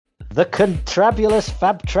The contrabulous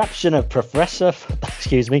fabtraption of Professor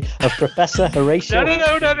Horatio.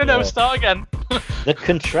 No, start again. The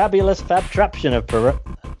contrabulous fabtraption of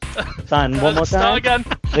Fine, one more time. Start again.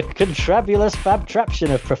 The contrabulous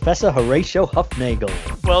fabtraption of Professor Horatio Hufnagel.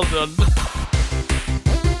 Well done.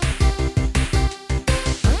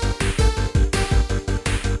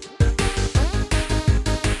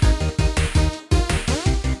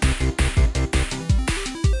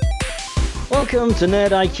 Welcome to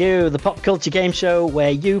Nerd IQ, the pop culture game show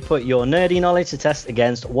where you put your nerdy knowledge to test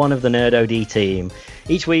against one of the Nerd OD team.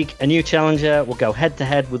 Each week, a new challenger will go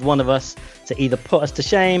head-to-head with one of us to either put us to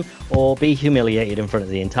shame or be humiliated in front of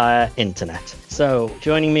the entire internet. So,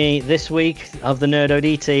 joining me this week of the Nerd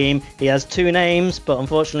OD team, he has two names, but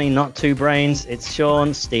unfortunately not two brains. It's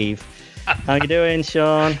Sean Steve. How you doing,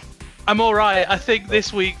 Sean? I'm all right. I think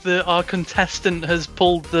this week our contestant has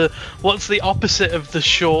pulled what's the opposite of the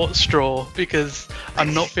short straw, because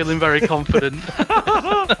I'm not feeling very confident.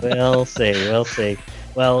 We'll see.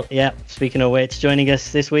 Well, yeah, speaking of which, joining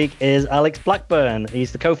us this week is Alex Blackburn.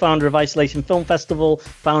 He's the co-founder of Isolation Film Festival,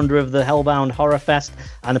 founder of the Hellbound Horror Fest,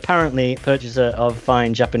 and apparently purchaser of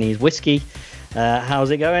fine Japanese whiskey. How's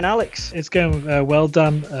it going, Alex? It's going well,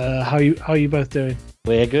 Dan. How are you both doing?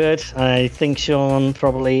 We're good. I think Sean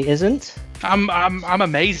probably isn't. I'm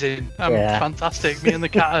amazing. I'm fantastic. Me and the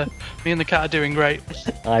cat are doing great.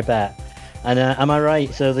 I bet. And am I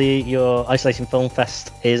right? So your Isolation Film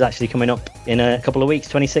Fest is actually coming up in a couple of weeks,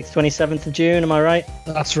 26th, 27th of June. Am I right?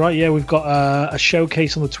 That's right. Yeah, we've got a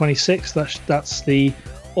showcase on the 26th. That's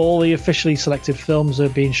all the officially selected films are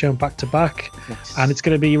being shown back to back, and it's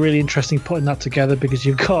going to be really interesting putting that together because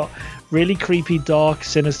you've got really creepy, dark,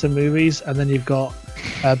 sinister movies, and then you've got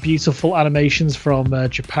beautiful animations from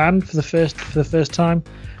Japan for the first time,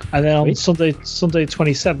 and then on Sunday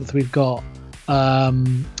 27th we've got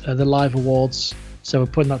the live awards. So we're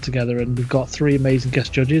putting that together, and we've got three amazing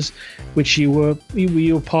guest judges, which you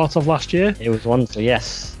were part of last year. It was one, so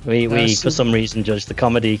yes, we for some reason judged the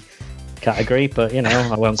comedy category, but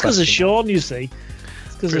I won't. It's because of Sean, you see.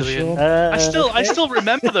 It's because of Sean. I still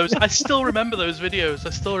remember those. I still remember those videos.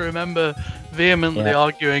 I still remember vehemently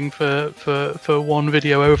arguing for one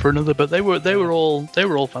video over another. But they were all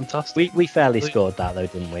fantastic. We fairly scored that though,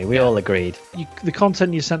 didn't we? We all agreed. The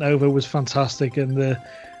content you sent over was fantastic, and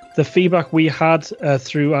the feedback we had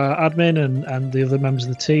through our admin and the other members of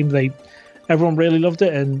the team, everyone really loved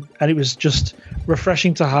it, and it was just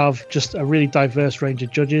refreshing to have just a really diverse range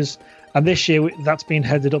of judges. And this year, that's been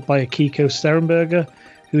headed up by Akiko Sterenberger,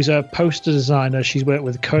 who's a poster designer. She's worked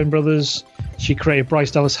with the Coen Brothers. She created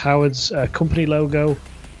Bryce Dallas Howard's company logo,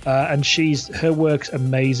 and her work's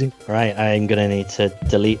amazing. Right, I'm going to need to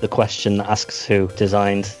delete the question that asks who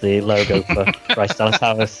designed the logo for Bryce Dallas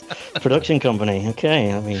Howard's production company.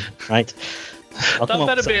 Okay, right. That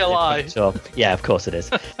better be a lie. Sure. Yeah, of course it is.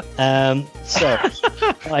 So,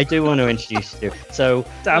 I do want to introduce you. So,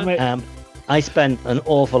 damn it. I spent an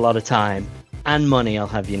awful lot of time and money, I'll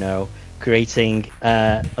have you know, creating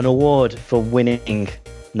an award for winning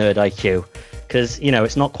Nerd IQ. Because,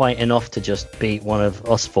 it's not quite enough to just beat one of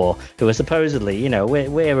us four, who are supposedly,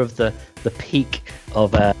 we're of the peak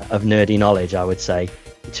of nerdy knowledge, I would say.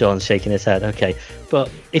 Sean's shaking his head. Okay.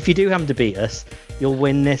 But if you do happen to beat us, you'll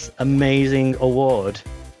win this amazing award.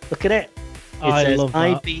 Look at it. It says,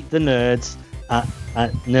 I beat the nerds at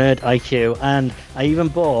Nerd IQ. And I even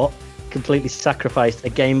completely sacrificed a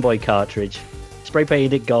Game Boy cartridge. Spray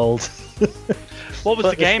painted it gold. What was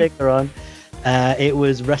the game? Sticker on. It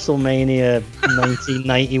was WrestleMania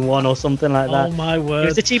 1991 or something like that. Oh my word. It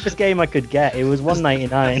was the cheapest game I could get. It was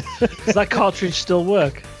 $1.99. Does that cartridge still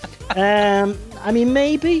work?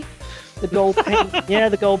 Maybe. The gold paint. Yeah,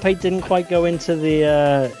 the gold paint didn't quite go into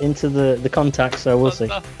the contact, so we'll see.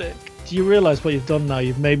 Do you realise what you've done now?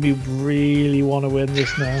 You've made me really want to win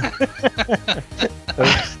this now.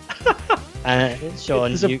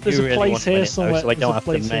 Sean, there's you really place want to win here it, somewhere. so I don't have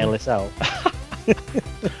to mail this out.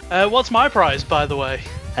 What's my prize, by the way?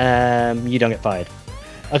 You don't get fired.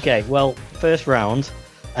 Okay, well, first round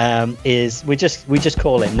is we just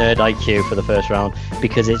call it Nerd IQ for the first round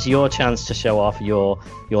because it's your chance to show off your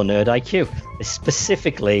Nerd IQ,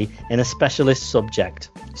 specifically in a specialist subject.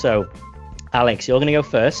 So, Alex, you're going to go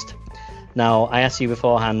first. Now, I asked you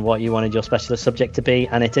beforehand what you wanted your specialist subject to be,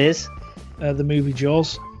 and it is the movie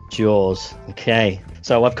Jaws. Jaws. Okay.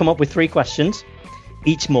 So I've come up with 3 questions,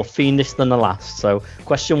 each more fiendish than the last. So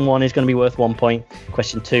question 1 is going to be worth 1 point.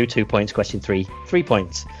 Question 2, 2 points. Question 3, 3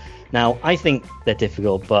 points. Now, I think they're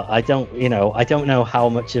difficult, but I don't know how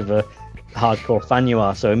much of a hardcore fan you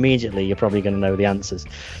are. So immediately you're probably going to know the answers.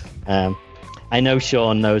 I know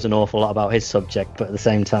Sean knows an awful lot about his subject, but at the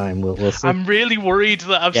same time, we'll see. I'm really worried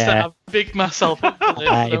that I've bigged myself up for this.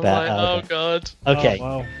 I I'm bet. oh god. Okay,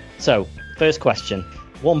 Oh, wow. so first question,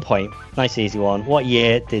 1 point, nice easy one. What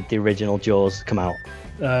year did the original Jaws come out?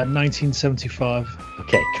 1975.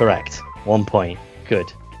 Okay, correct. 1 point.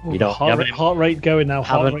 Good. Ooh, You don't heart rate going now.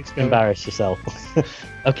 Heart rate's haven't going. embarrassed yourself.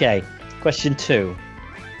 Okay, question 2.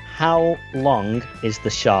 How long is the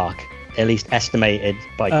shark? At least estimated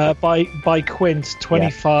by By Quint,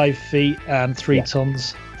 25 feet and 3 Yeah.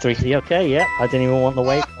 tons. 3. Okay, yeah. I didn't even want the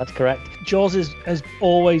weight. That's correct. Jaws has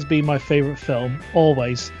always been my favourite film,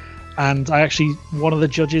 always. And I actually, one of the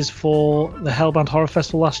judges for the Hellbound Horror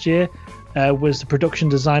Festival last year was the production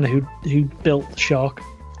designer who built the shark.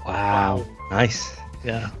 Wow. Nice.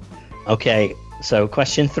 Yeah. Okay, so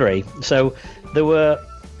question 3. So there were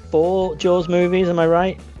 4 Jaws movies, am I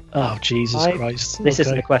right? Oh, Jesus Christ. This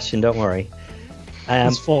isn't a question, don't worry.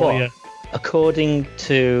 It's 4, but yeah. According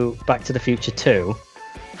to Back to the Future 2,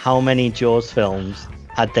 how many Jaws films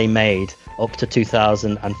had they made up to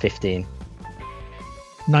 2015?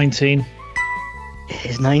 19. It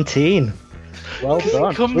is 19. Well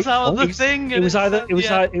done. It comes out of the thing. It and was either it was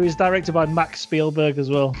yeah. it was directed by Max Spielberg as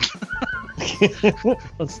well.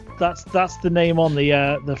 that's the name on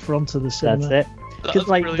the front of the cinema. That's it. Because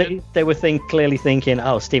like they were clearly thinking,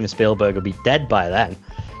 oh, Steven Spielberg will be dead by then.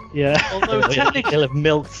 Yeah. Although technically, He'll have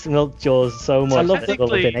milked Jaws so much that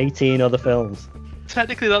there'll have been 18 other films.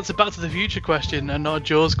 technically that's a Back to the Future question and not a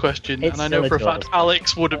Jaws question, It's and I know still for a a fact Jaws.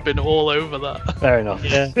 Alex would have been all over that. Fair enough.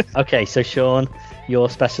 Yeah. Okay, so Sean, your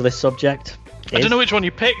specialist subject is... I don't know which one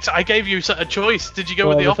you picked. I gave you a choice. Did you go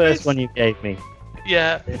well, with The Office? first one you gave me.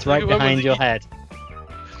 Yeah. It's right You went with behind your head.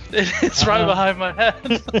 It's right behind my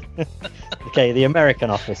head. Okay, the American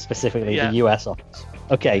Office, specifically Yeah. the US Office.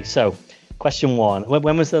 Okay, so question 1.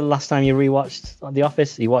 When was the last time you rewatched The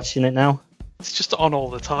Office? Are you watching it now? It's just on all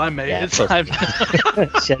the time, mate. Yeah, It's of time.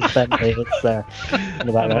 Shed Bentley, it's in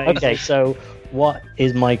the background. Amazing. Okay, so what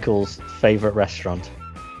is Michael's favourite restaurant?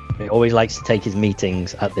 He always likes to take his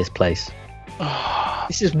meetings at this place.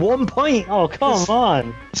 This is 1 point. Oh, come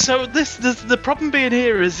on. So the problem being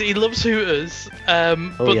here is he loves Hooters, but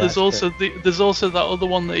yeah, there's also that other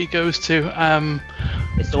one that he goes to.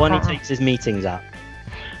 It's the one he takes his meetings at,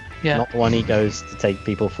 Yeah, not the one he goes to take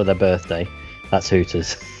people for their birthday. That's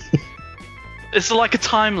Hooters. it's like a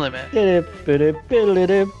time limit.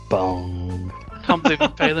 Bong. I can't believe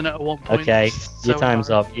I'm failing it at one point. Okay, It's your so time's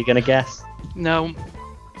hard. up. You're gonna guess? No,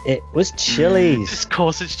 It was Chili's. of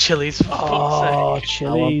course it's Chili's. For Oh, fuck's sake.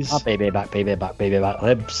 Chili's. Oh, baby back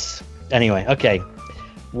ribs. Anyway, okay.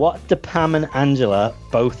 What do Pam and Angela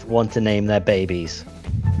both want to name their babies?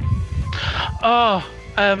 Oh,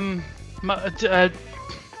 isn't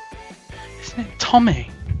it Tommy?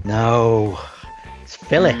 No, it's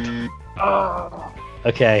Philip. Oh,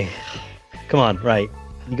 Okay, come on, right.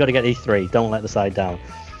 You got to get these 3. Don't let the side down.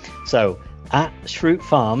 So, at Shroot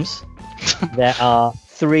Farms, there are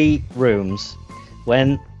 3 rooms.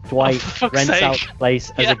 When Dwight for fuck's rents sake. out the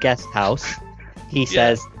place as Yeah. a guest house, he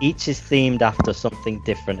says each is themed after something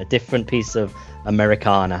different, a different piece of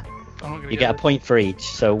Americana. I'm not gonna You get a point for each.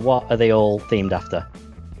 So, what are they all themed after?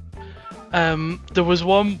 There was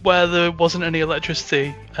one where there wasn't any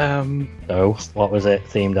electricity. So, what was it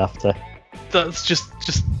themed after? That's just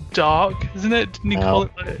dark, isn't it? Didn't he No. call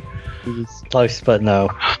it like... It's close, but no.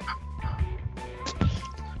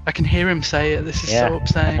 I can hear him say it. This is Yeah. so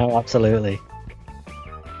upsetting. No, absolutely.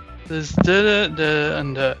 There's da da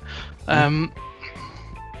and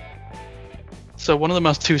so one of them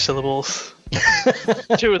has 2 syllables.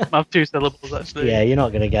 2 of them have 2 syllables actually. Yeah, you're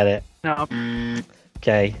not gonna get it. No.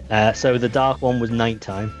 Okay, so the dark one was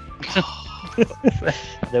nighttime.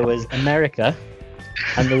 There was America,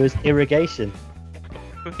 and there was irrigation.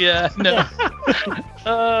 Yeah. No.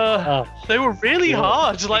 Oh, They were really Yeah.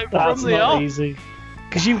 hard. Like That's from the not off. easy.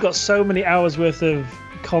 Because you've got so many hours worth of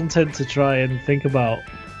content to try and think about.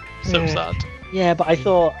 So Yeah. sad. yeah, but I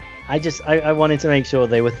thought I wanted to make sure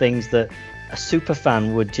they were things that a super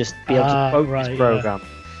fan would just be able to quote right, this yeah. program.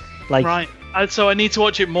 Like, Right. So I need to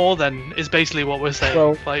watch it more. Then is basically what we're saying.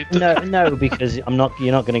 well, Like, no, because you're not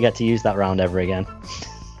going to get to use that round ever again.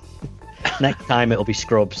 Next time it'll be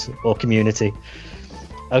Scrubs or Community.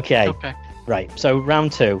 Okay. Okay. Right, so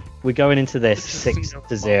round 2, we're going into this This is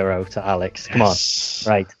 6-0 to Alex. Come on. Yes.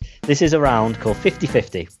 Right, this is a round called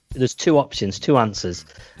 50-50. There's 2 options, 2 answers.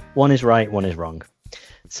 One is right, one is wrong.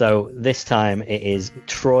 So this time it is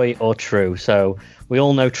Troy or True. So we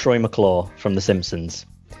all know Troy McClure from The Simpsons.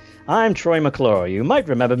 I'm Troy McClure. You might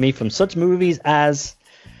remember me from such movies as...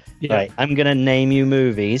 Yeah. Right, I'm going to name you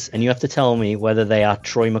movies, and you have to tell me whether they are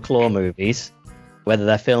Troy McClure movies whether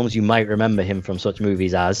they're films you might remember him from such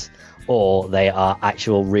movies as, or they are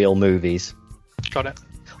actual real movies. Got it.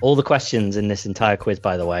 All the questions in this entire quiz,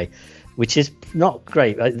 by the way, which is not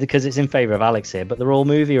great because it's in favour of Alex here, but they're all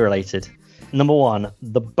movie related. Number 1,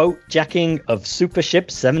 The Boat Jacking of Super Ship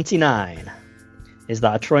 79. Is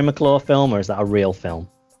that a Troy McClure film or is that a real film?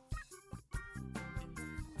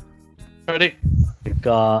 Ready? We've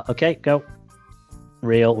got... Okay, go.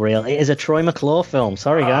 Real. It is a Troy McClure film.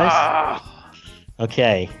 Sorry, guys.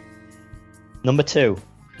 Okay. Number 2,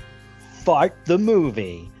 Fart the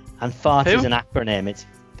Movie. And fart is an acronym. It's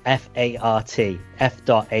F-A-R-T,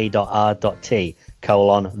 F.A.R.T,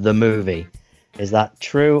 the movie. Is that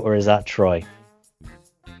true or is that Troy?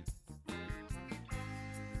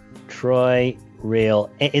 Troy, real.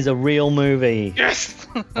 It is a real movie. Yes!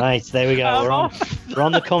 Right, there we go. We're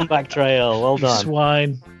on the comeback trail. Well done.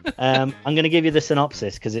 Swine. I'm going to give you the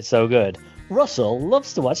synopsis because it's so good. Russell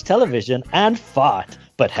loves to watch television and fart,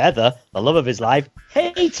 but Heather, the love of his life,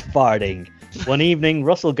 hates farting. One evening,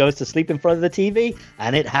 Russell goes to sleep in front of the TV,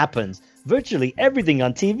 and it happens. Virtually everything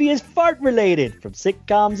on TV is fart-related, from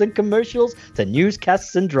sitcoms and commercials to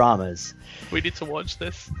newscasts and dramas. We need to watch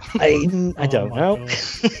this. I don't know.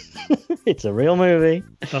 It's a real movie.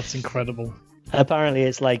 That's incredible. Apparently,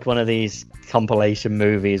 it's like one of these compilation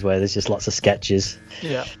movies where there's just lots of sketches.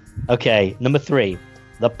 Yeah. Okay, number 3.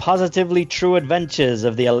 The positively true adventures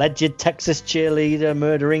of the alleged Texas cheerleader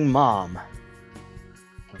murdering mom.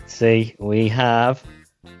 Let's see, we have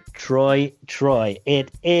Troy.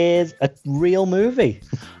 It is a real movie.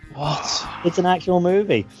 What? It's an actual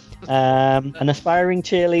movie. An aspiring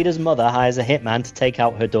cheerleader's mother hires a hitman to take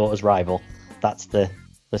out her daughter's rival. That's the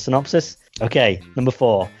synopsis. Okay, number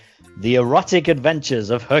 4. The erotic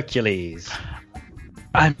adventures of Hercules.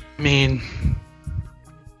 I mean...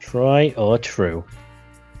 Troy or true?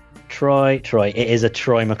 Troy. It is a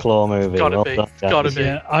Troy McClure movie. Gotta be.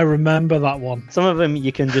 Yeah, I remember that one. Some of them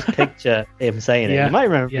you can just picture him saying it. Yeah. You might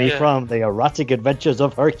remember me Yeah. from The Erotic Adventures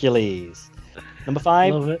of Hercules. Number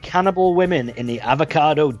 5, Cannibal Women in the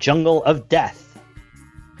Avocado Jungle of Death.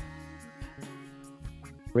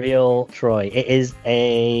 Real Troy. It is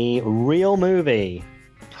a real movie.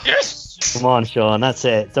 Yes! Come on, Sean, that's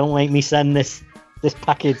it. Don't make me send this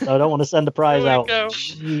package. I don't want to send a prize Here we out. go.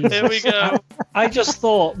 Here we go. I just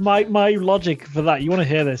thought my logic for that, you want to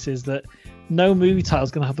hear this, is that no movie title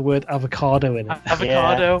is going to have the word avocado in it.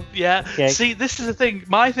 Avocado, yeah. Okay. See, this is the thing.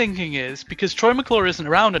 My thinking is, because Troy McClure isn't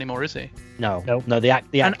around anymore, is he? No, Nope. the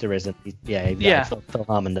actor isn't. Yeah. Phil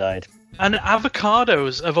Harmon died. And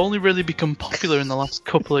avocados have only really become popular in the last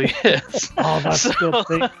couple of years. Oh, that's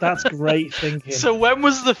good. That's great thinking. So when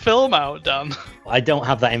was the film out, Dan? I don't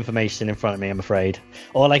have that information in front of me, I'm afraid.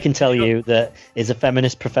 All I can tell you that is a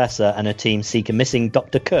feminist professor and her team seek a missing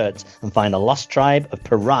Dr. Kurtz and find a lost tribe of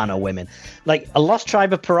piranha women. Like, a lost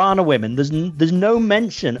tribe of piranha women, there's no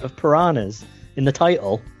mention of piranhas in the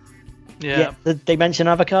title. Yeah. Yet they mention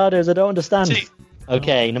avocados, I don't understand. See-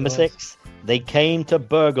 Okay, number God. 6. They came to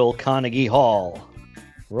burgle Carnegie Hall.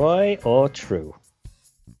 Troy or true?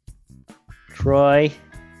 Troy.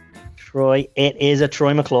 It is a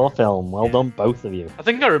Troy McClure film. Well done, both of you. I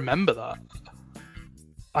think I remember that.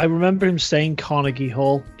 I remember him saying Carnegie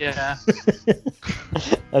Hall. Yeah.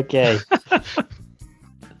 Okay.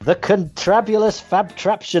 The contrabulous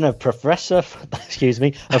fabtraption of Professor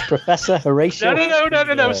Horatio.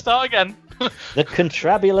 No. Start again. The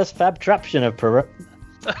contrabulous fabtraption of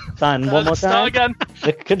Fine, one more Start time. again.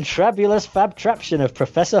 The contrabulous fabtraption of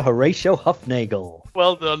Professor Horatio Hufnagel.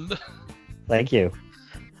 Well done. Thank you.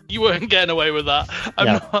 You weren't getting away with that. I'm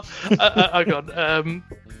No. not. Hang on.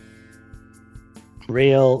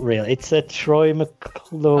 Real. It's a Troy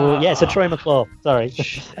McClure. Yeah, it's a Troy McClure. Sorry.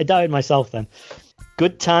 I doubted myself then.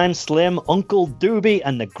 Good Time Slim, Uncle Doobie,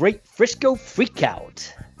 and the Great Frisco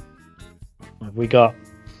Freakout. What have we got?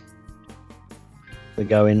 We're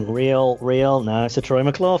going real. No, it's a Troy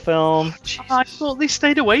McClure film. I thought they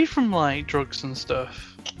stayed away from like drugs and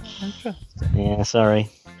stuff. Yeah, sorry.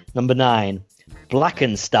 Number 9,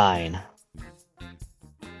 Blackenstein.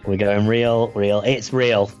 We're going real. It's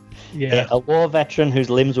real. Yeah. A war veteran whose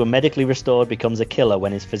limbs were medically restored becomes a killer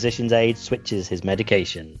when his physician's aide switches his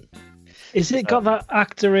medication. Is it got that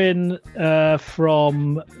actor in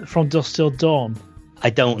from Dusk Till Dawn? I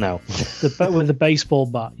don't know. With the baseball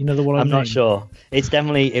bat. You know the one I'm I not mean? sure. It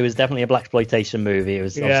was definitely a blaxploitation movie. It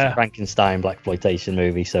was obviously Frankenstein blaxploitation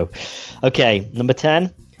movie. So, okay, number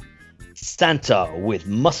 10, Santa with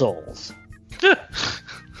muscles. That's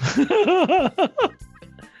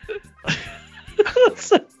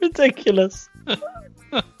so ridiculous.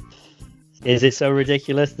 Is it so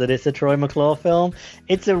ridiculous that it's a Troy McClure film?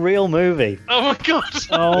 It's a real movie. Oh my god!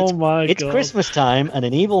 Oh my It's god. Christmas time, and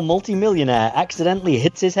an evil multimillionaire accidentally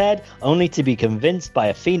hits his head, only to be convinced by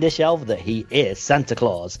a fiendish elf that he is Santa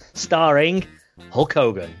Claus, starring Hulk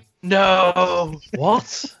Hogan. No.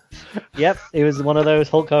 What? Yep, it was one of those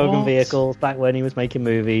Hulk Hogan What? vehicles back when he was making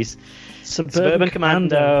movies. Suburban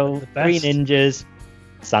Commando, the Three best. Ninjas,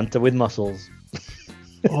 Santa with muscles.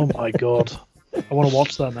 Oh my god. I want to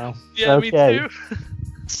watch that now. Yeah, Okay. me too.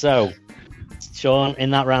 So, Sean,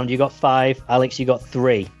 in that round you got 5, Alex you got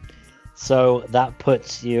 3. So that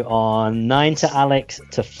puts you on 9 to Alex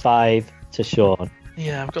to 5 to Sean.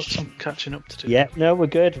 Yeah, I've got some catching up to do. Yeah, no, we're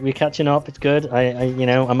good. We're catching up. It's good.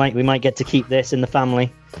 We might get to keep this in the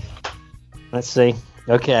family. Let's see.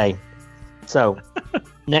 Okay. So,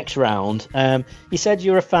 next round. You said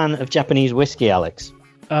you're a fan of Japanese whiskey, Alex.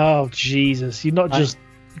 Oh Jesus! You're not just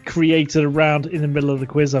created a round in the middle of the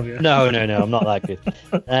quiz, have you? No, I'm not that good.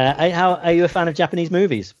 How are you a fan of Japanese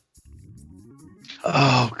movies?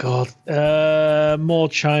 Oh god. More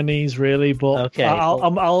Chinese, really, but Okay.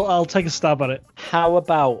 I'll take a stab at it. How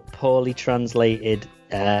about poorly translated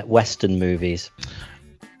Western movies?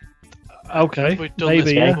 Okay. We've done Maybe.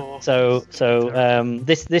 this Yeah. before. So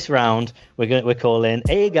this round we're calling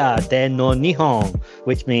Eiga de no Nihon,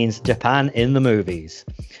 which means Japan in the movies.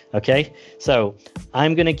 Okay, so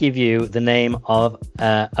I'm going to give you the name of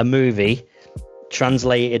a movie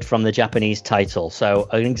translated from the Japanese title. So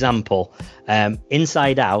an example,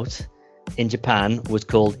 Inside Out in Japan was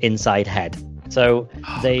called Inside Head. So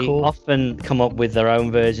they cool. often come up with their own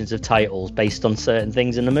versions of titles based on certain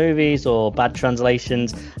things in the movies or bad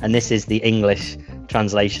translations, and this is the English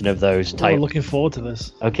translation of those Oh, titles. looking forward to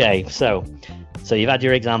this. Okay, so you've had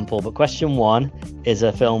your example, but question 1 is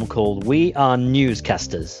a film called We Are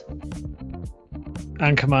Newscasters.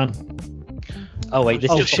 Anchorman. Oh wait,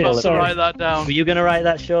 this Oh, is Just shit, about to sorry. write that down. Were you going to write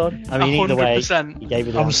that, Sean? I mean, either way, 100%. you gave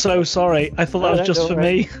it. I'm so sorry. I thought that was just for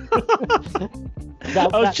me. I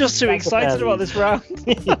was just too excited about this round.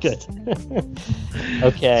 Good.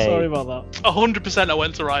 Okay. Sorry about that. 100% I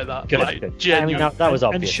went to write that. Good, Like, good. genuine. I mean, that was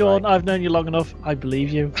obvious. And Sean, right? I've known you long enough. I believe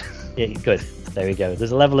you. Yeah, good. There we go.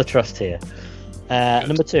 There's a level of trust here.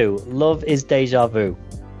 Number 2, Love is Deja Vu.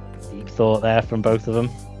 Deep thought there from both of them.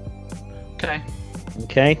 Okay.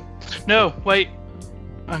 Okay. No, wait.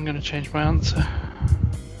 I'm going to change my answer.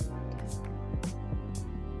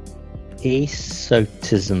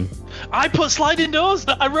 Esotism. I put sliding doors.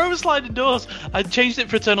 I wrote sliding doors. I changed it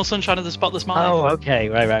for Eternal Sunshine of the Spotless Mind. Oh, okay.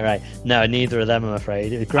 Right. No, neither of them, I'm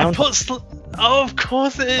afraid. I put. Oh, of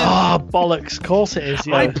course it is. Oh, bollocks. Of course it is.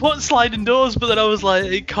 I Yeah. put sliding doors, but then I was like,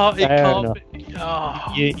 it can't. It Fair can't. enough. Be.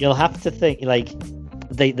 Oh. You'll have to think, like,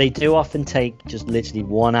 they do often take just literally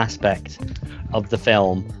one aspect of the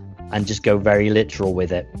film and just go very literal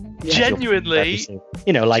with it. Genuinely.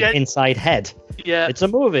 You know, like Inside Head. Yeah. It's a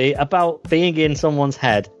movie about being in someone's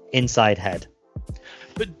head, inside head.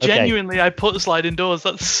 But genuinely, I put sliding doors.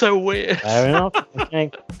 That's so weird. Fair enough.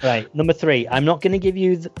 Okay. Right. Number 3. I'm not going to give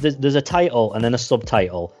you. There's a title and then a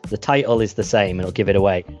subtitle. The title is the same. It'll give it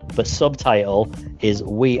away. But subtitle is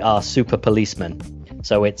We Are Super Policemen.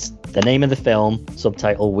 So it's the name of the film.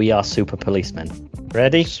 Subtitle: We Are Super Policemen.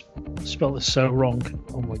 Ready? Spelled this so wrong.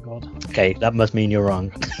 Oh my god. Okay, that must mean you're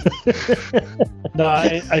wrong. No,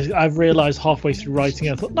 I've realised halfway through writing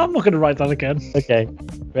it, I thought, no, I'm not going to write that again. Okay.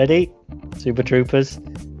 Ready? Super Troopers,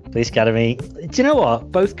 Police Academy. Do you know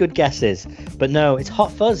what? Both good guesses. But no, it's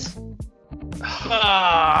Hot Fuzz.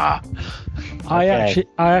 Ah, I Okay.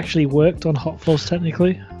 actually worked on Hot Fuzz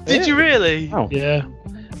technically. did you really? Oh. Yeah.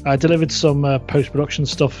 I delivered some post-production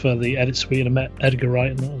stuff for the edit suite and I met Edgar Wright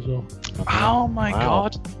in that as well. Oh my Wow.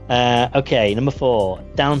 god. Okay, number 4.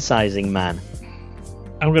 Downsizing Man.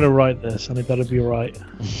 I'm going to write this and it better be right.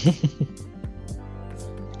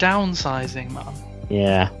 Downsizing, man.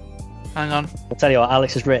 Yeah. Hang on. I'll tell you what,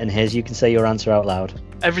 Alex has written his. You can say your answer out loud.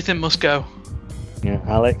 Everything must go. Yeah,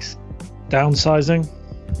 Alex? Downsizing?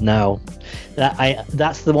 No.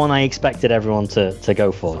 That's the one I expected everyone to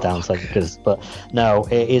go for, downsizing. But no,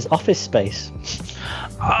 it is Office Space.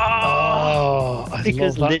 Oh, I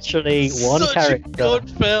Because love that. literally one Such a character good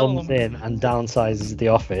film. comes in and downsizes the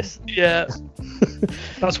office. Yeah.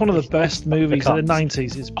 That's one of the best movies of the cops.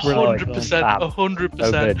 90s. It's brilliant. 100%. Fab.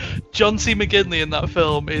 100%. John C. McGinley in that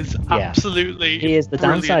film is Yeah. absolutely. He is the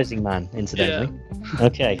brilliant. downsizing man, incidentally.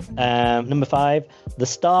 Okay, number 5. The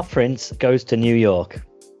Star Prince goes to New York.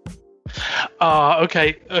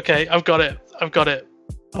 Okay. I've got it.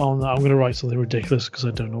 Oh no, I'm going to write something ridiculous because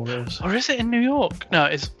I don't know what it is. Or is it in New York? No,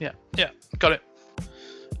 it's yeah. Got it.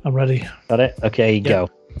 I'm ready. Got it? Okay, Yeah. go.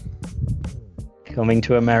 Coming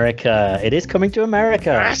to America. It is coming to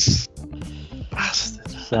America. Yes. Bastard.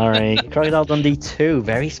 Sorry. Crocodile Dundee 2,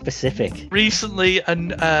 very specific. Recently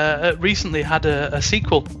had a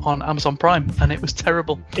sequel on Amazon Prime, and it was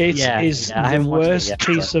terrible. It is I the haven't watched it worst yet,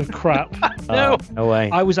 piece of crap. No. No way.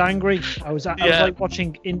 I was angry. I was Yeah. like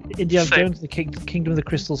watching Indiana Same. Jones, the Kingdom of the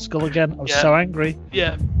Crystal Skull again. I was Yeah. so angry.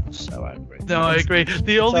 Yeah. So angry. No, I agree.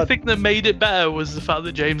 The only So- thing that made it better was the fact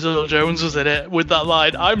that James Earl Jones was in it with that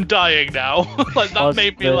line, "I'm dying now." Like that Was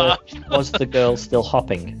made me the- laugh. Was the girl still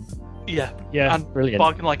hopping? Yeah. Yeah. And Brilliant.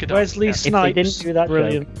 barking like a dog. Wesley Yeah. Snipes. didn't do that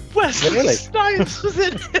brilliant. Wesley Really? Snipes was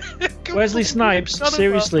in it. Wesley Snipes, Forgot about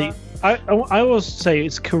seriously. that. I always say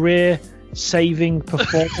it's career-saving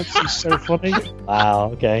performance. He's so funny. Wow,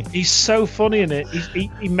 okay. He's so funny in it. He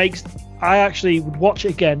makes. I actually would watch it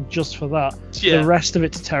again just for that. Yeah. The rest of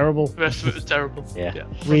it's terrible. The rest of it was terrible. Yeah.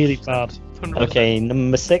 Really bad. 100%. Okay,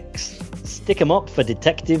 number 6. Stick 'em up for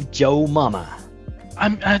Detective Joe Mama.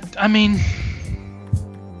 I mean,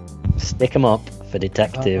 Stick 'em up for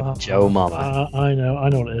Detective Joe Mama. I know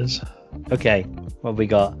what it is. Okay, what have we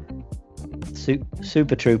got?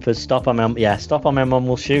 Super Troopers, Stop on My Mum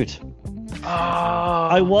Will Shoot.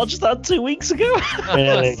 I watched that 2 weeks ago.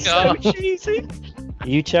 Really? God. So cheesy.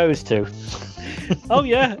 You chose to. Oh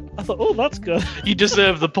yeah, I thought, oh, that's good. You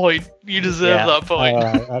deserve the point. You deserve that point. All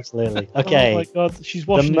right, absolutely. Okay. Oh my god, she's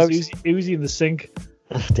washing most- his Uzi in the sink.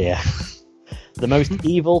 Oh dear. The most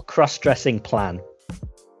evil cross-dressing plan.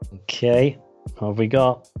 Okay, what have we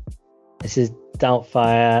got? This is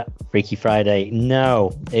Doubtfire, Freaky Friday.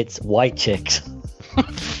 No, it's White Chicks.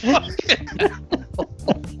 Is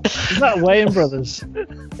that Wayans Brothers?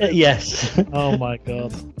 Yes. Oh my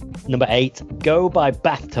god. Number 8, Go by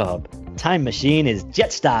Bathtub. Time Machine is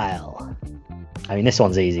jet style. I mean, this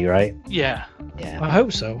one's easy, right? Yeah. Yeah. I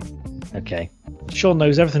hope so. Okay. Sean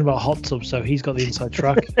knows everything about hot tub, so he's got the inside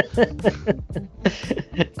track.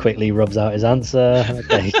 Quickly rubs out his answer.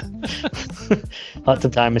 Okay. Hot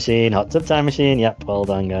Tub Time Machine. Hot Tub Time Machine. Yep. Well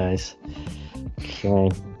done, guys. Okay.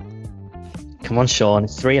 Come on, Sean.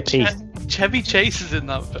 It's 3 apiece. Chevy Chase is in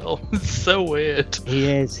that film. It's so weird. He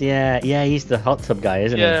is. Yeah. Yeah. He's the hot tub guy,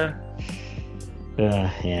 isn't Yeah. he?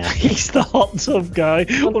 Yeah. He's the hot tub guy.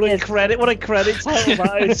 What a credit title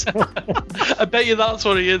that is. I bet you that's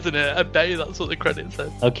what he is in it. I bet you that's what the credit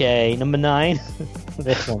said. Okay. Number 9.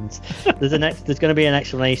 This one's. There's going to be an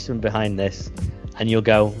explanation behind this, and you'll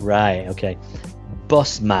go right. Okay.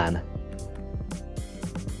 Busman.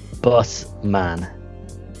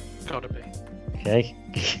 Gotta be. Okay.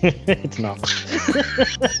 It's not.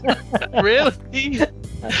 Really?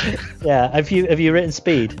 Yeah. Have you written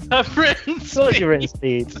Speed? I've written. Of course you've written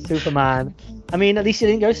Speed. Superman. I mean, at least you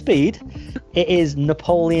didn't go Speed. It is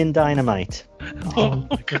Napoleon Dynamite. Oh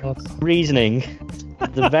my god. Reasoning.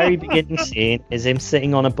 The very beginning scene is him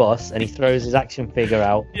sitting on a bus and he throws his action figure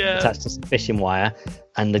out Yeah. attached to some fishing wire,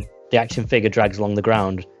 and the action figure drags along the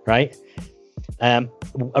ground, right?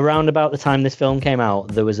 Around about the time this film came out,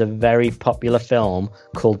 there was a very popular film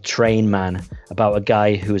called Train Man about a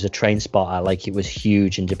guy who was a train spotter, like it was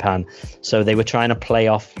huge in Japan. So they were trying to play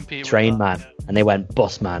off Compete with Train that, Man, yeah. and they went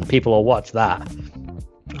Bus Man. People will watch that.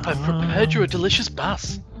 I've heard you're a delicious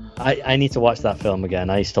bass. I need to watch that film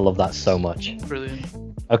again. I used to love that so much. Brilliant.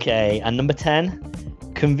 Okay, and number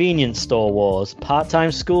 10, Convenience Store Wars,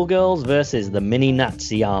 part-time schoolgirls versus the mini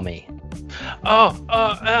Nazi army.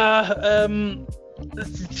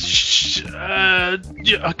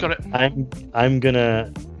 Yeah, I got it. I'm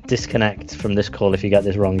gonna disconnect from this call if you get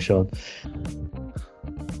this wrong, Sean.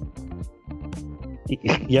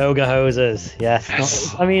 Yoga hosers, yes.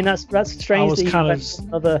 Yes. I mean, that's strange. I was that you kind went of-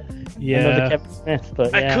 another Kevin Smith,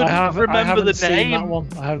 but I yeah. couldn't remember the seen name. that one.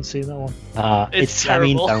 I haven't seen that one. It's I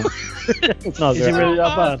mean, terrible. don't. It's not Is it great. really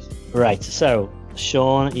that bad? Right, so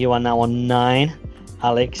Sean, you are now on 9.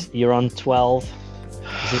 Alex, you're on 12.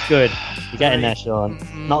 This is good. You're getting there, Sean.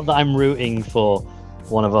 Not that I'm rooting for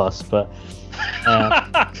one of us, but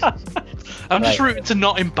I'm just Right. rooting to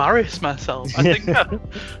not embarrass myself. I think I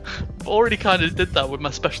already kind of did that with my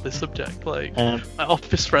specialist subject. Like, my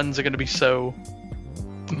office friends are going to be so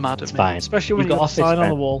mad it's at me. fine. Especially when You've you got a office sign on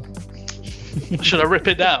friends. the wall. Should I rip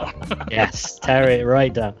it down? Yes, tear it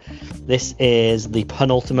right down. This is the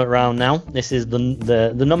penultimate round now. This is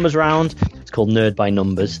the numbers round. It's called Nerd by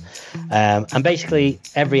Numbers. And basically,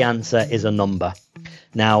 every answer is a number.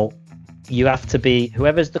 Now, you have to be,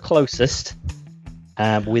 whoever's the closest,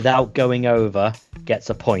 without going over, gets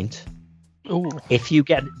a point. Ooh. If you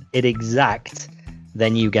get it exact,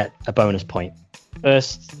 then you get a bonus point.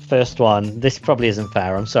 First one. This probably isn't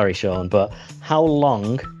fair. I'm sorry, Sean, but how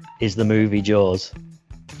long is the movie Jaws?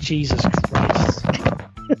 Jesus Christ.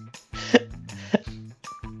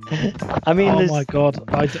 I mean, Oh my god!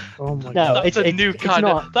 Oh my No, god! That's a new kind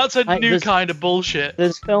of. That's a new there's- kind of bullshit.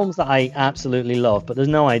 There's films that I absolutely love, but there's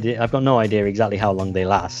no idea. I've got no idea exactly how long they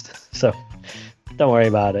last. So don't worry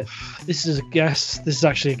about it. This is a guess. This is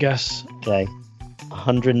actually a guess. Okay,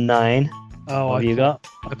 109. Oh, What have you got?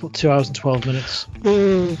 I put 2 hours and 12 minutes.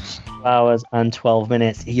 2 hours and 12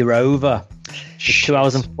 minutes. You're over. It's 2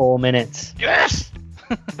 hours and 4 minutes. Yes.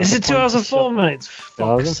 Is it 2 hours and 4 minutes? 2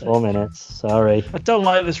 hours and 4 minutes. Sorry. I don't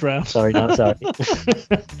like this round. Sorry, not sorry.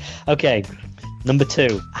 Okay, number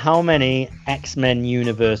 2. How many X-Men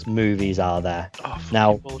universe movies are there? Oh, fucking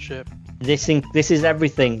Now- bullshit. This is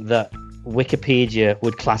everything that Wikipedia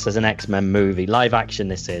would class as an X-Men movie. Live action,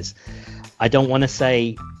 this is. I don't want to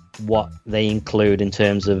say what they include in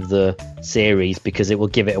terms of the series because it will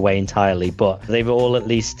give it away entirely, but they've all at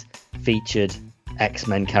least featured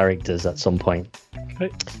X-Men characters at some point.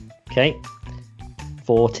 Okay.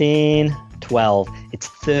 14, 12. It's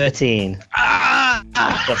 13.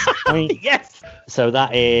 That's the point. Yes. So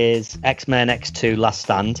that is X-Men X2 Last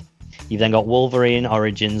Stand. You've then got Wolverine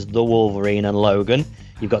Origins, The Wolverine, and Logan.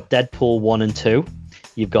 You've got Deadpool 1 and 2.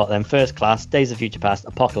 You've got then First Class, Days of Future Past,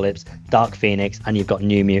 Apocalypse, Dark Phoenix, and you've got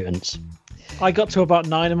New Mutants. I got to about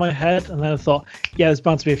 9 in my head, and then I thought, yeah, there's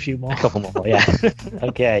bound to be a few more. A couple more, yeah.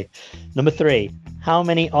 Okay. Number 3. How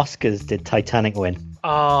many Oscars did Titanic win?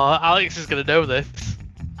 Alex is gonna know this.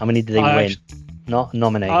 How many did they I win? Not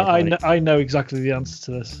nominated. I know exactly the answer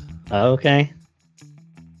to this. Okay.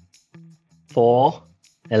 4.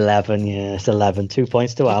 11, yes, 11. 2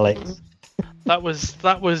 points to Alex. That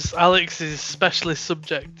was Alex's specialist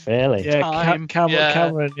subject. Really? Yeah, Time, Cameron. yeah.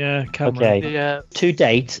 Cameron. Yeah, Cameron. Okay. Yeah. To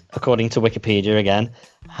date, according to Wikipedia again,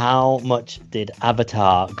 how much did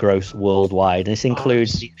Avatar gross worldwide? This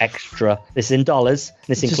includes the extra. This is in dollars.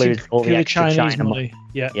 This Just includes all the purely extra Chinese China money.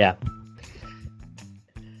 Yeah. Yeah.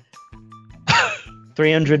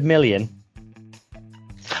 300 million.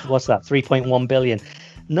 What's that? 3.1 billion.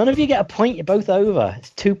 None of you get a point. You're both over.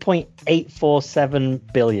 It's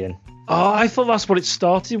 2.847 billion. Oh, I thought that's what it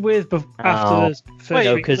started with, but after the first Wait,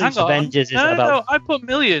 No, week. because hang on. Avengers is No, about. I put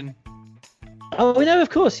million. Oh no, of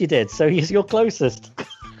course you did. So you're closest.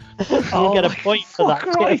 You get a point for that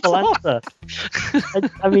fuck right pitiful off.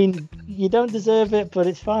 answer. I mean, you don't deserve it, but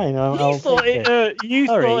it's fine. I'll You thought take it earned. You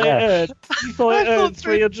Sorry, thought yeah. it earned. You thought I it thought earned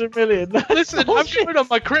 300 million. Listen, I'm bullshit. going on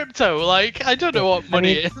my crypto. Like, I don't know what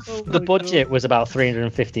money mean, is. Oh The my budget was about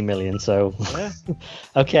 350 million. So God. Yeah.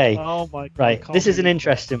 okay, Oh my God. right. can't This is an believe-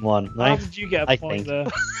 interesting one, How right? did you get a I point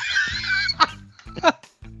think. there?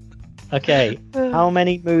 Okay, how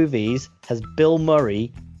many movies has Bill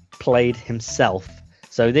Murray played himself?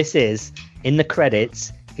 So this is in the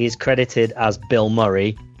credits. He is credited as Bill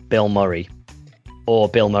Murray, or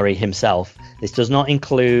Bill Murray himself. This does not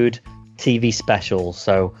include TV specials.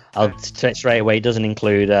 So I'll say straight away, it doesn't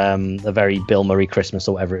include the very Bill Murray Christmas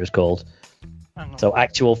or whatever it was called. Hang on. So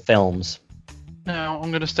actual films. No,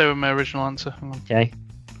 I'm going to stay with my original answer. Hang on. Okay.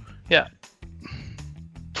 Yeah.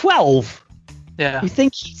 12. Yeah. You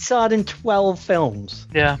think he starred in 12 films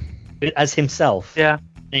Yeah. as himself? Yeah.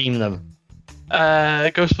 Name them.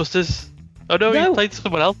 Ghostbusters. Oh no, No. he played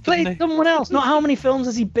someone else. Didn't Played he? someone else. Not how many films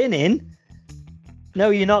has he been in? No,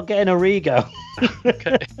 you're not getting a Rego.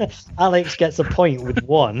 Okay. Alex gets a point with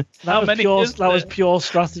 1. How many is That was there? pure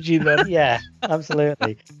strategy then. Yeah,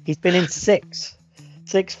 absolutely. He's been in 6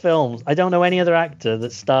 films. I don't know any other actor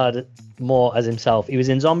that starred more as himself. He was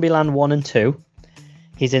in Zombieland 1 and 2.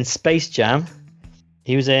 He's in Space Jam.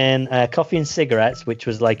 He was in Coffee and Cigarettes, which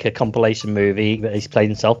was like a compilation movie that he's played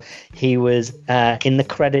himself. He was in the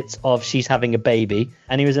credits of She's Having a Baby,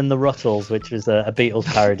 and he was in The Ruttles, which was a Beatles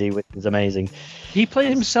parody, which was amazing. He played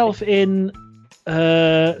himself in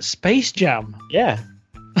Space Jam. Yeah.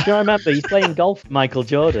 Do you remember? He's playing golf with Michael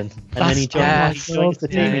Jordan, and then he That's- joins the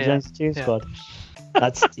team. Yeah, He joins the team yeah. squad.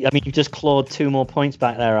 That's. I mean, you've just clawed 2 more points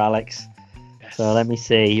back there, Alex. So let me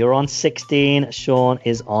see. You're on 16. Sean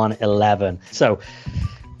is on 11. So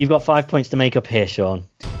you've got 5 points to make up here, Sean.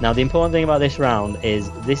 Now, the important thing about this round is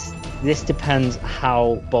this depends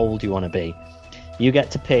how bold you want to be. You get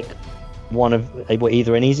to pick one of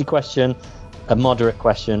either an easy question, a moderate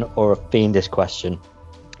question, or a fiendish question.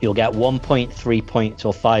 You'll get 1 point, 3 points,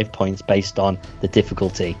 or 5 points based on the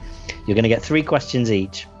difficulty. You're going to get 3 questions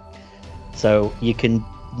each. So you can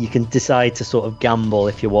decide to sort of gamble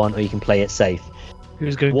if you want, or you can play it safe.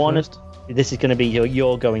 Who's going first? This is going to be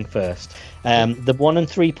you're going first. The 1 and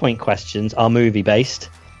 3 point questions are movie based.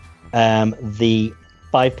 The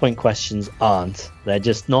 5 point questions aren't. They're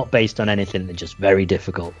just not based on anything. They're just very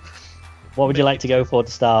difficult. What would you like to go for to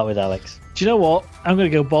start with, Alex? Do you know what? I'm going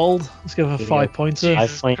to go bold. Let's go for Here we 5 go. pointer. I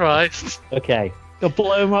Jesus find- Christ. Okay. Go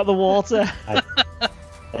blow him out the water.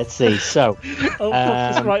 There Let's see. So, I'll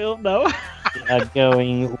put this right up now. we are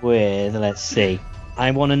going with, let's see. I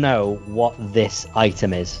want to know what this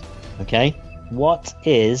item is. Okay? What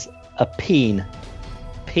is a peen?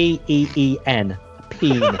 P-E-E-N. A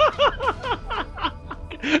peen.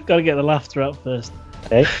 Gotta get the laughter out first.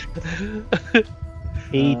 Okay?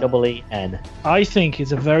 P-E-E-N. I think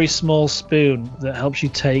it's a very small spoon that helps you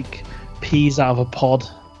take peas out of a pod.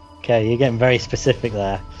 Okay, you're getting very specific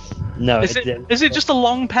there. No. Is it just a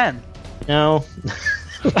long pen? No.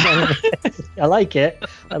 I like it.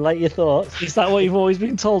 I like your thoughts. Is that what you've always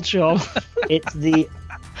been told, Sean? It's the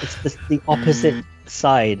opposite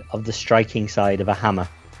side of the striking side of a hammer.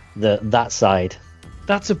 That side.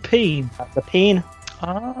 That's a peen. That's a peen.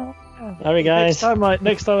 Ah. Sorry, guys.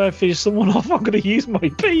 Next time I finish someone off, I'm going to use my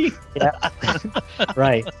peen. Yeah.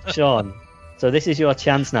 Right, Sean. So this is your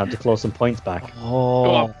chance now to claw some points back. Go Oh,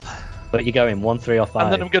 on. But you're going 1, 3, or 5.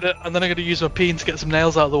 And then I'm gonna use my peen to get some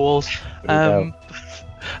nails out of the walls. There you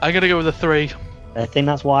I'm gonna go with a 3. I think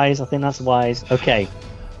that's wise. Okay.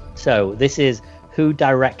 So this is who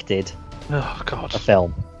directed Oh God. a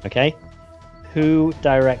film. Okay. Who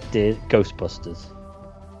directed Ghostbusters?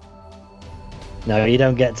 No, you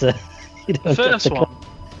don't get to. You don't The get first to one.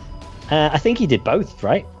 I think he did both,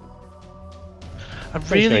 right? I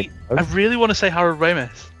Pretty sure really want to say Harold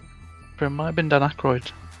Ramis, but it might have been Dan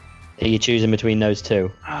Aykroyd. Are you choosing between those two?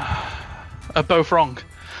 Both wrong.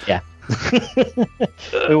 Yeah.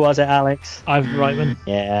 Who was it, Alex? Ivan Reitman.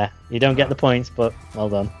 Yeah. You don't get the points, but well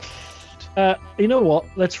done. You know what?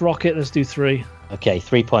 Let's rock it. Let's do 3. Okay,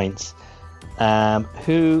 3 points.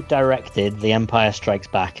 Who directed The Empire Strikes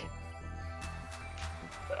Back?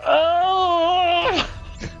 Oh!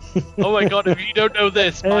 Oh my God! If you don't know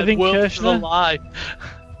this, my Irving world is a Kershner? lie.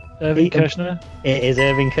 Irving Kershner. It is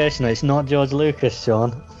Irving Kershner. It's not George Lucas,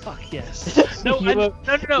 Sean. Fuck yes. No, You were- no.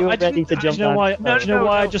 you were I ready didn't. to Do jump you know why? down. Do you know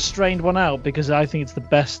why I no. just strained one out? Because I think it's the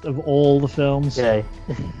best of all the films. Okay.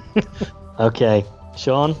 Okay.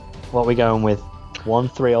 Sean, what are we going with? 1,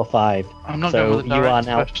 3, or 5? I'm not So going with a you are direct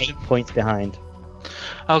now question. 8 points behind.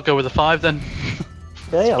 I'll go with a 5 then.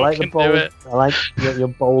 Okay, I like the Fucking do bold. it. I like your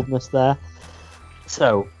boldness there.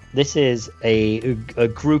 So this is a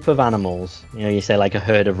group of animals. You know, you say like a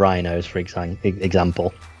herd of rhinos, for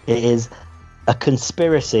example. It is a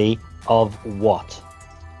conspiracy of what?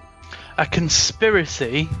 A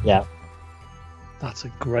conspiracy. Yeah. That's a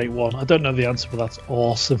great one. I don't know the answer, but that's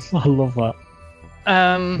awesome. I love that.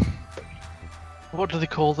 What do they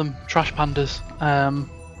call them? Trash pandas.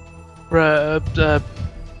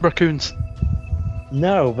 Raccoons.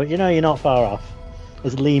 No, but you know you're not far off.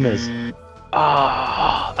 It's lemurs.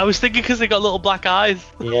 Ah, I was thinking because they got little black eyes.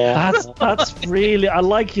 Yeah. That's really. I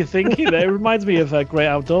like your thinking there. It reminds me of Great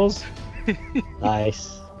Outdoors.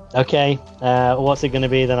 Nice. Okay. What's it going to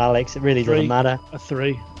be then, Alex? It really 3. doesn't matter. A 3.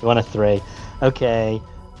 You want a 3. Okay.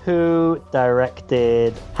 Who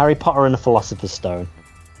directed Harry Potter and the Philosopher's Stone?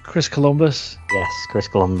 Chris Columbus, Yes, Chris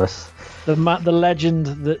Columbus. the legend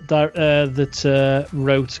that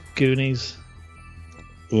wrote Goonies.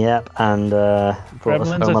 Yep, and brought us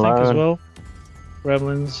Gremlins, Home I think, as Alone. well.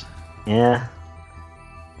 Gremlins. Yeah.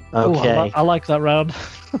 Ooh, Okay, I like that round.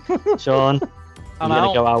 Sean, I'm you're gonna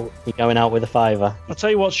out. go out. You're going out with a 5. I'll tell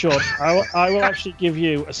you what, Sean. I will actually give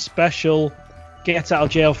you a special get out of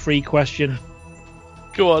jail free question.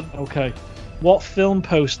 Go on. Okay. What film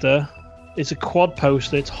poster? It's a quad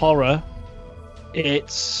poster. It's horror.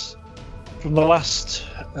 It's from the last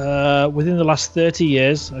within the last 30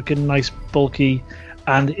 years. A good, nice, bulky,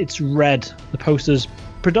 and it's red. The poster's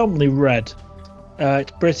predominantly red.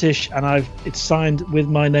 It's British, and it's signed with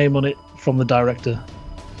my name on it from the director.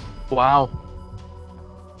 Wow.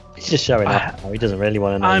 He's just showing off. Now. He doesn't really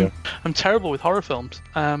want to know. I'm terrible with horror films.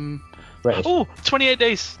 British. Oh, 28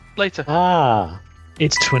 Days Later. Ah,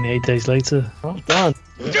 It's 28 days later. well done.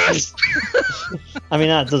 Yes. I mean,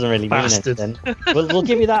 that doesn't really mean Bastard. anything. We'll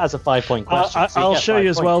give you that as a 5-point question. so I'll get show 5 you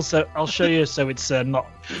as points. well. So I'll show you so it's not.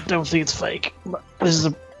 Don't think it's fake. But this is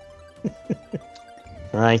a.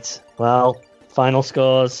 Right. Well, final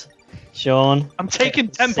scores. Sean. I'm taking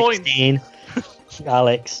 10 points. 16.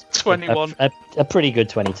 Alex. 21. A pretty good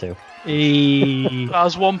 22. I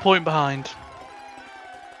was 1 point behind.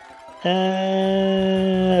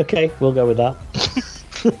 Okay, we'll go with that.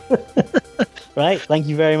 Right, thank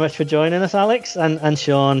you very much for joining us, Alex. And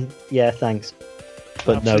Sean, yeah, thanks.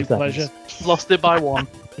 But no Absolute thanks. pleasure. Lost it by 1.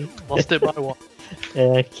 Lost it by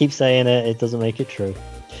 1. Keep saying it doesn't make it true.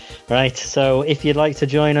 Right, so if you'd like to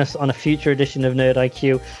join us on a future edition of Nerd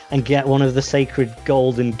IQ and get one of the sacred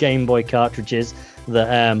golden Game Boy cartridges,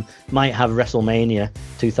 that might have WrestleMania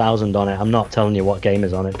 2000 on it. I'm not telling you what game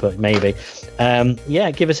is on it, but maybe.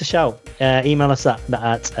 Give us a shout. Email us at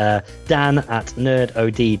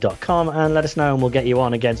dan@nerdod.com and let us know, and we'll get you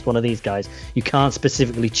on against one of these guys. You can't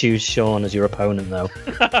specifically choose Sean as your opponent, though.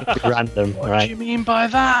 It's random, What right? do you mean by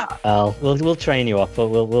that? Well, we'll train you up, but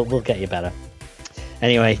we'll get you better.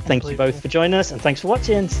 Anyway, thank you both for joining us, and thanks for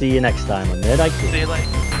watching. See you next time on Nerd IQ. See you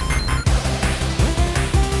later.